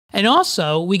And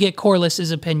also, we get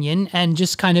Corlys's opinion, and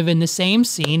just kind of in the same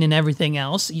scene and everything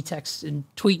else he texted and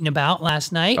tweeting about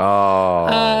last night. Oh,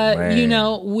 man. You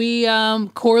know,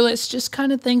 Corlys just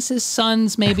kind of thinks his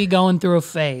son's maybe going through a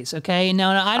phase. Okay,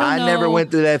 now I don't know. I never went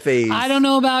through that phase. I don't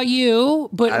know about you,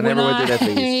 but I never went through that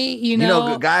phase. You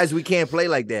know, guys, we can't play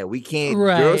like that. We can't.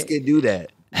 Right. Girls can do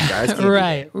that. Guys can't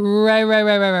right.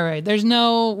 There's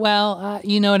no,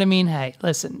 you know what I mean? Hey,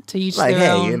 listen, to each like, their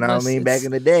hey, own. you know what I mean? Back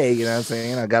in the day, you know what I'm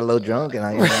saying? I got a little drunk and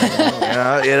I, you know what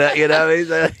I mean?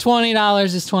 $20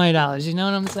 is $20. You know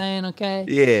what I'm saying? Okay.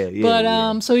 Yeah.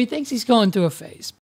 But so he thinks he's going through a phase.